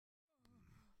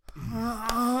By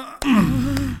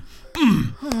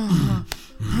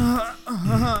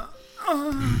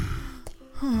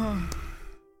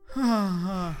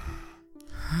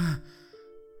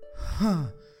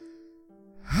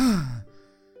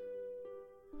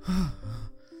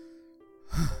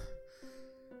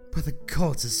the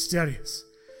gods, Asterius,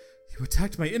 you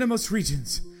attacked my innermost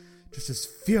regions, just as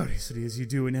furiously as you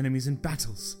do in enemies in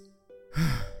battles.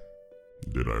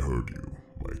 Did I hurt you,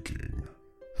 my king?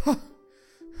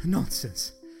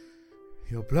 Nonsense.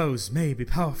 Your blows may be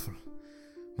powerful,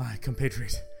 my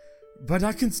compatriot, but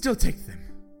I can still take them.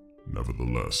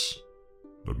 Nevertheless,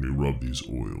 let me rub these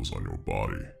oils on your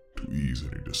body to ease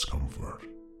any discomfort.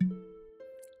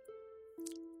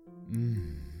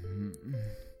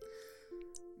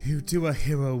 You do a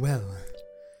hero well.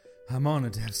 I'm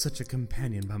honored to have such a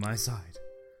companion by my side.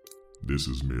 This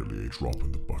is merely a drop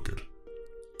in the bucket,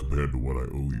 compared to what I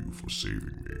owe you for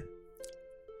saving me.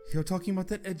 You're talking about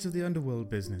that edge of the underworld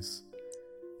business.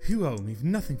 You owe me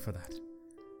nothing for that.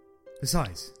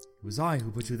 Besides, it was I who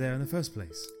put you there in the first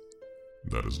place.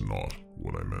 That is not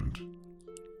what I meant.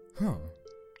 Huh.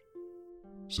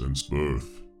 Since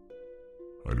birth,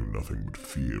 I knew nothing but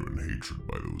fear and hatred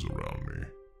by those around me.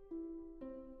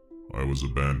 I was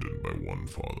abandoned by one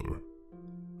father,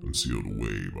 and sealed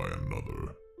away by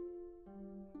another.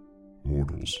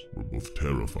 Mortals were both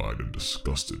terrified and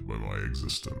disgusted by my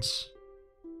existence.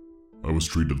 I was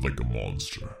treated like a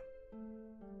monster,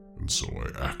 and so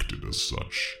I acted as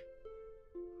such.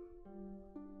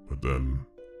 But then,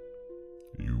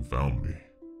 you found me,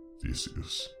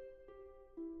 Theseus.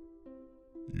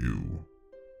 You,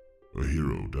 a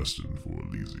hero destined for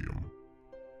Elysium,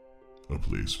 a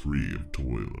place free of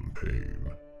toil and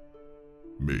pain,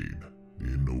 made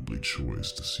the ennobly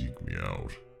choice to seek me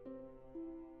out.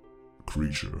 A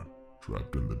creature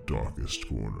trapped in the darkest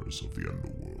corners of the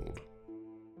underworld.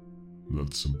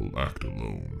 That simple act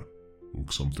alone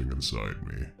woke something inside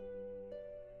me,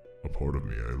 a part of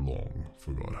me I long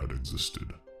forgot had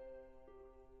existed.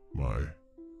 My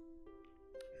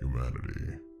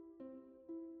humanity.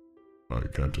 I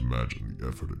can't imagine the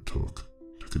effort it took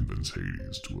to convince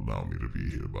Hades to allow me to be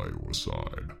here by your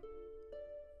side.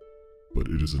 But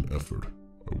it is an effort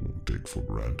I won't take for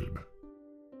granted.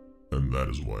 And that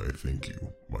is why I thank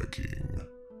you, my king.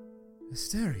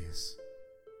 Asterius,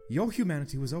 your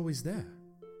humanity was always there,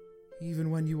 even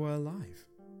when you were alive.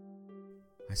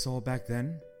 I saw it back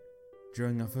then,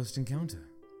 during our first encounter.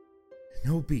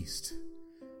 No beast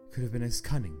could have been as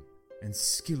cunning and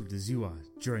skilled as you are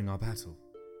during our battle.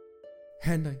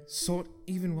 And I saw it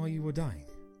even while you were dying.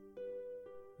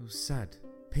 Those sad,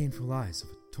 painful eyes of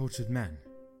a tortured man.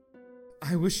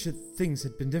 I wish that things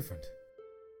had been different.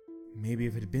 Maybe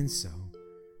if it had been so,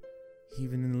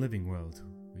 even in the living world,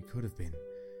 we could have been.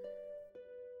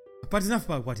 But enough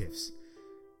about what ifs.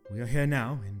 We are here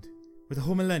now, and with a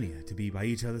whole millennia to be by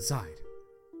each other's side.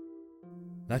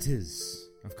 That is,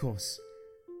 of course,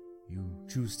 you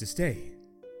choose to stay,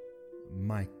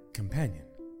 my companion.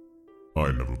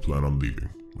 I never plan on leaving,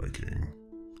 my king.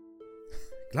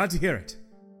 Glad to hear it.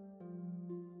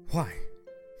 Why,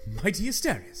 mighty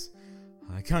Asterius,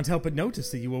 I can't help but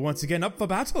notice that you were once again up for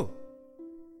battle.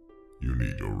 You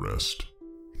need your rest.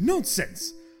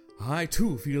 Nonsense! I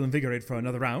too feel invigorated for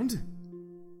another round.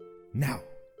 Now,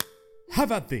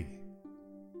 have at thee!